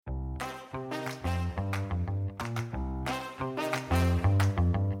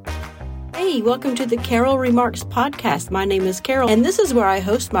Hey, welcome to the Carol Remarks podcast. My name is Carol, and this is where I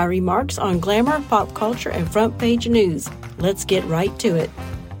host my remarks on glamour, pop culture, and front page news. Let's get right to it.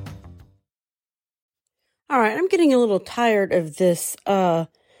 All right, I'm getting a little tired of this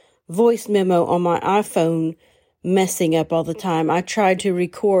voice memo on my iPhone messing up all the time. I tried to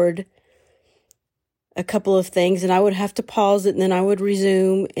record a couple of things, and I would have to pause it, and then I would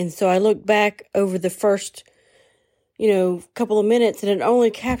resume. And so I looked back over the first couple of minutes, and it only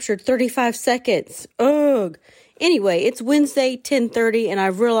captured 35 seconds. Ugh. Anyway, it's Wednesday, 10:30, and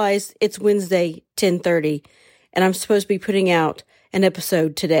I've realized it's Wednesday, 10:30, and I'm supposed to be putting out an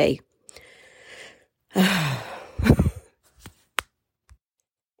episode today. And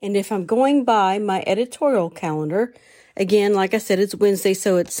if I'm going by my editorial calendar, again, like I said, it's Wednesday,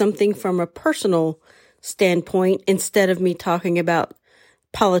 so it's something from a personal standpoint instead of me talking about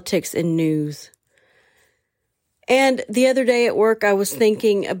politics and news. And the other day at work, I was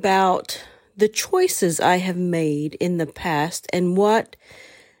thinking about the choices I have made in the past and what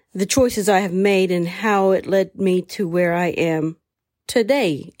the choices I have made and how it led me to where I am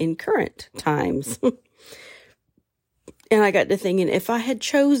today in current times. And I got to thinking, if I had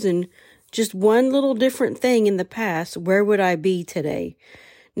chosen just one little different thing in the past, where would I be today?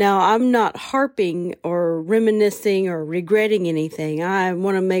 Now, I'm not harping or reminiscing or regretting anything. I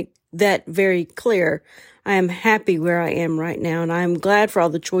want to make that very clear. I am happy where I am right now, and I am glad for all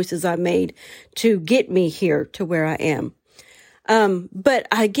the choices I made to get me here to where I am. But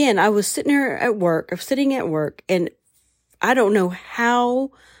again, I was sitting at work, and I don't know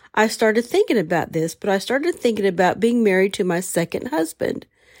how I started thinking about this, but I started thinking about being married to my second husband.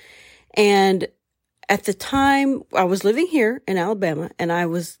 And at the time, I was living here in Alabama, and I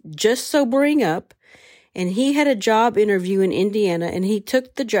was just sobering up. And he had a job interview in Indiana, and he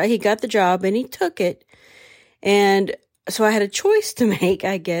took the job. He got the job, and he took it. And so I had a choice to make,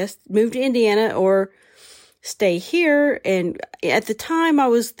 I guess, move to Indiana or stay here. And at the time, I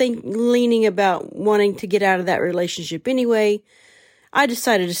was leaning about wanting to get out of that relationship anyway. I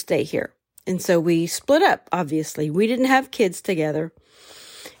decided to stay here. And so we split up, obviously. We didn't have kids together.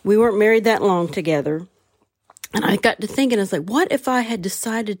 We weren't married that long together. And I got to thinking, I was like, what if I had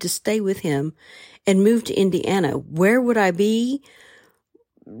decided to stay with him and move to Indiana? Where would I be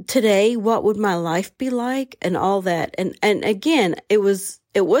today? What would my life be like? And all that. And again, it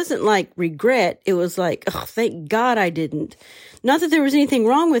wasn't like regret. It was like, oh, thank God I didn't. Not that there was anything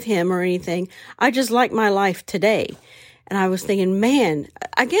wrong with him or anything. I just like my life today. And I was thinking, man,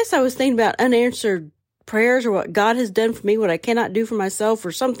 I guess I was thinking about unanswered prayers or what God has done for me, what I cannot do for myself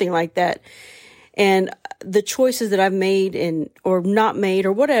or something like that. And the choices that I've made or not made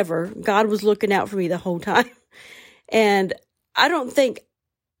or whatever, God was looking out for me the whole time. And I don't think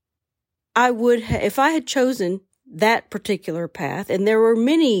I would if I had chosen that particular path, and there were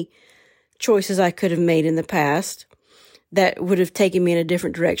many choices I could have made in the past that would have taken me in a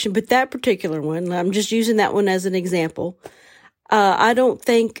different direction. But that particular one, I'm just using that one as an example. I don't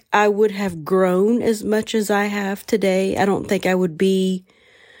think I would have grown as much as I have today. I don't think I would be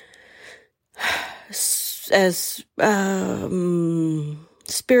as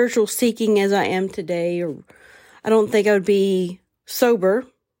spiritual seeking as I am today, or I don't think I would be sober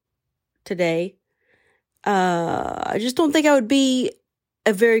today. I just don't think I would be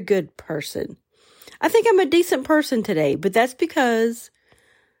a very good person. I think I'm a decent person today, but that's because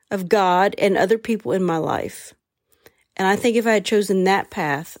of God and other people in my life. And I think if I had chosen that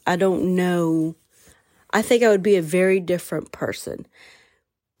path, I don't know. I think I would be a very different person.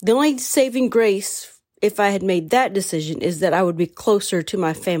 The only saving grace, if I had made that decision, is that I would be closer to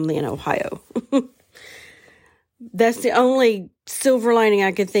my family in Ohio. That's the only silver lining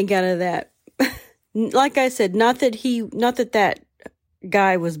I could think out of that. Like I said, not that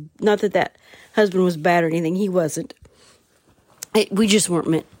husband was bad or anything. He wasn't. We just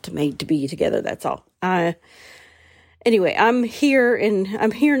weren't made to be together. That's all. Anyway, I'm here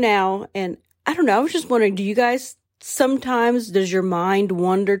now, and I don't know. I was just wondering, do you guys sometimes, does your mind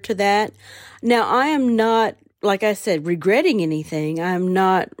wander to that? Now, I am not, like I said, regretting anything. I'm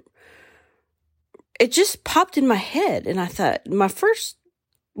not. It just popped in my head, and I thought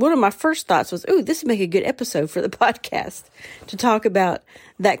one of my first thoughts was, "Ooh, this would make a good episode for the podcast to talk about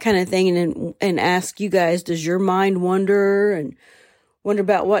that kind of thing," and ask you guys, does your mind wander and wonder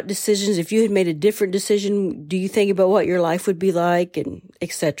about what decisions? If you had made a different decision, do you think about what your life would be like, and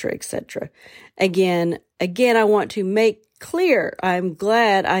et cetera, et cetera. Again, I want to make clear, I'm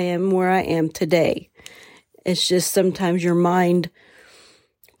glad I am where I am today. It's just sometimes your mind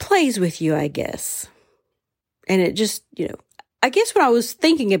plays with you, I guess. And it just, I guess when I was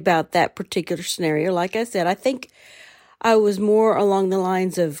thinking about that particular scenario, like I said, I think I was more along the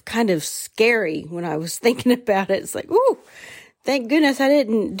lines of kind of scary when I was thinking about it. It's like, ooh, thank goodness I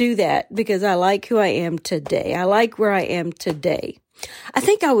didn't do that, because I like who I am today. I like where I am today. I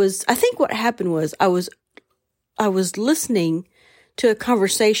think what happened was I was listening to a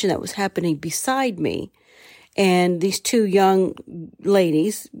conversation that was happening beside me. And these two young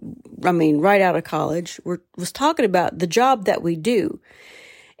ladies, right out of college, was talking about the job that we do.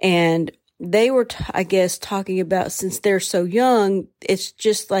 And they were, I guess, talking about, since they're so young, it's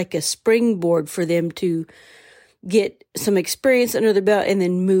just like a springboard for them to get some experience under their belt and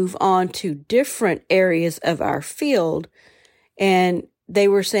then move on to different areas of our field. And they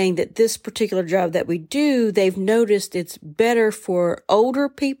were saying that this particular job that we do, they've noticed it's better for older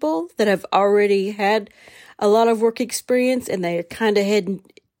people that have already had a lot of work experience and they're kind of heading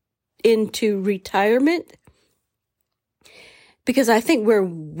into retirement. Because I think where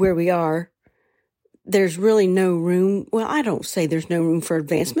we are, there's really no room. Well, I don't say there's no room for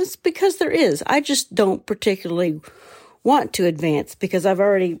advancements, because there is. I just don't particularly want to advance because I've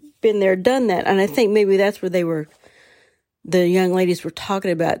already been there, done that. And I think maybe that's where the young ladies were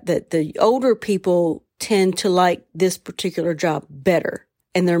talking about, that the older people tend to like this particular job better,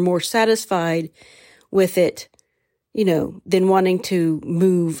 and they're more satisfied with it, than wanting to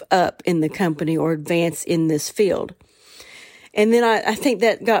move up in the company or advance in this field. And then I think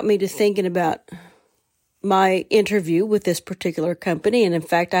that got me to thinking about my interview with this particular company. And in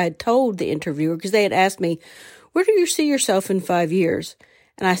fact, I had told the interviewer, because they had asked me, where do you see yourself in 5 years?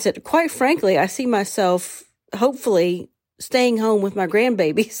 And I said, quite frankly, I see myself hopefully staying home with my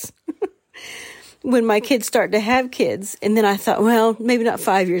grandbabies when my kids start to have kids. And then I thought, well, maybe not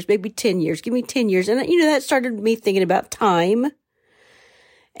 5 years, maybe 10 years. Give me 10 years. And, that started me thinking about time.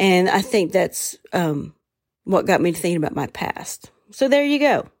 And I think that's what got me to thinking about my past. So there you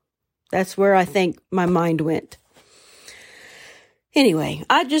go. That's where I think my mind went. Anyway,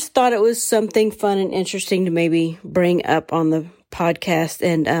 I just thought it was something fun and interesting to maybe bring up on the podcast,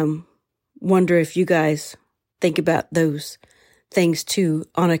 and wonder if you guys think about those things too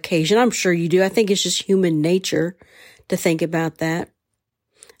on occasion. I'm sure you do. I think it's just human nature to think about that,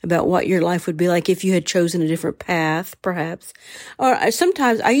 about what your life would be like if you had chosen a different path, perhaps. Or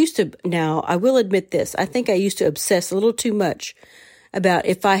sometimes I will admit this, I think I used to obsess a little too much about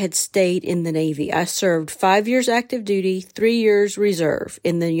if I had stayed in the Navy. I served 5 years active duty, 3 years reserve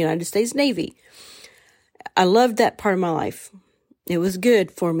in the United States Navy. I loved that part of my life. It was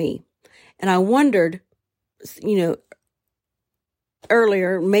good for me. And I wondered,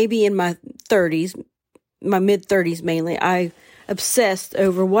 earlier, maybe in my 30s, my mid-30s mainly, I obsessed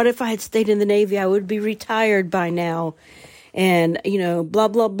over what if I had stayed in the Navy, I would be retired by now. And, blah,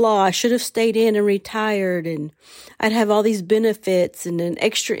 blah, blah. I should have stayed in and retired, and I'd have all these benefits and an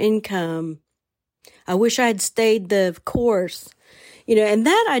extra income. I wish I had stayed the course, and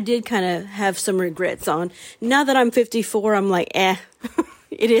that I did kind of have some regrets on. Now that I'm 54, I'm like,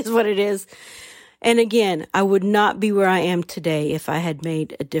 it is what it is. And again, I would not be where I am today if I had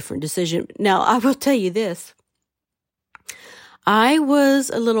made a different decision. Now, I will tell you this. I was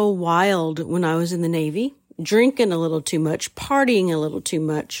a little wild when I was in the Navy, drinking a little too much, partying a little too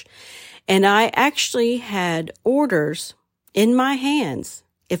much. And I actually had orders in my hands,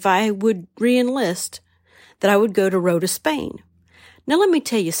 if I would re-enlist, that I would go to Rota, Spain. Now, let me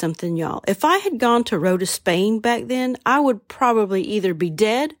tell you something, y'all. If I had gone to Rota, Spain back then, I would probably either be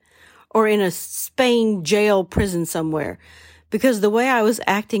dead or in a Spain jail prison somewhere. Because the way I was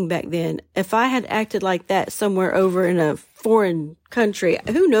acting back then, if I had acted like that somewhere over in a foreign country,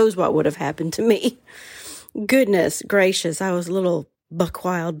 who knows what would have happened to me. Goodness gracious, I was a little buck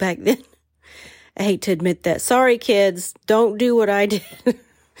wild back then. I hate to admit that. Sorry, kids. Don't do what I did.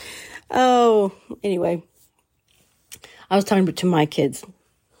 Anyway. I was talking to my kids.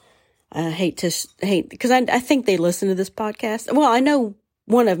 I hate, because I think they listen to this podcast. Well, I know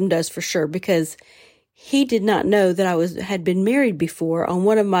one of them does for sure, because he did not know that I had been married before. On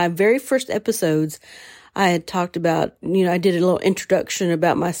one of my very first episodes, I had talked about, I did a little introduction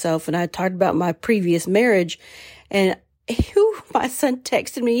about myself, and I talked about my previous marriage. And my son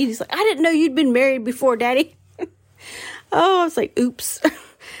texted me. He's like, I didn't know you'd been married before, Daddy. I was like, oops.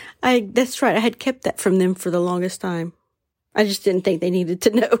 That's right. I had kept that from them for the longest time. I just didn't think they needed to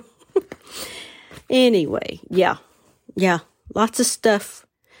know. Anyway, yeah. Lots of stuff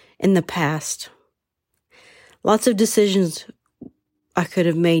in the past. Lots of decisions I could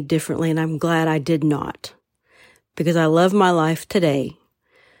have made differently, and I'm glad I did not, because I love my life today.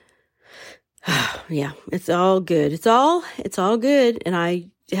 Yeah, it's all good. It's all good. And I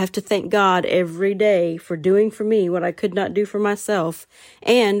have to thank God every day for doing for me what I could not do for myself,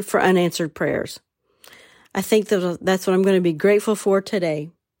 and for unanswered prayers. I think that's what I'm going to be grateful for today.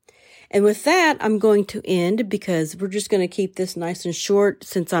 And with that, I'm going to end because we're just going to keep this nice and short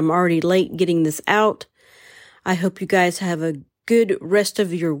since I'm already late getting this out. I hope you guys have a good rest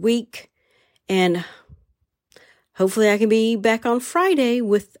of your week, and hopefully I can be back on Friday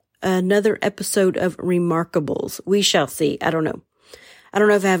with another episode of Remarkables. We shall see. I don't know. I don't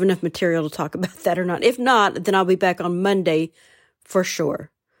know if I have enough material to talk about that or not. If not, then I'll be back on Monday for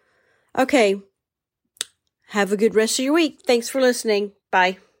sure. Okay. Have a good rest of your week. Thanks for listening.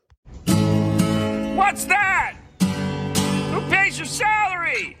 Bye. What's that? Who pays your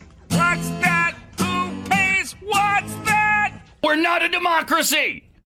salary? What's that? Who pays? What's that? We're not a democracy!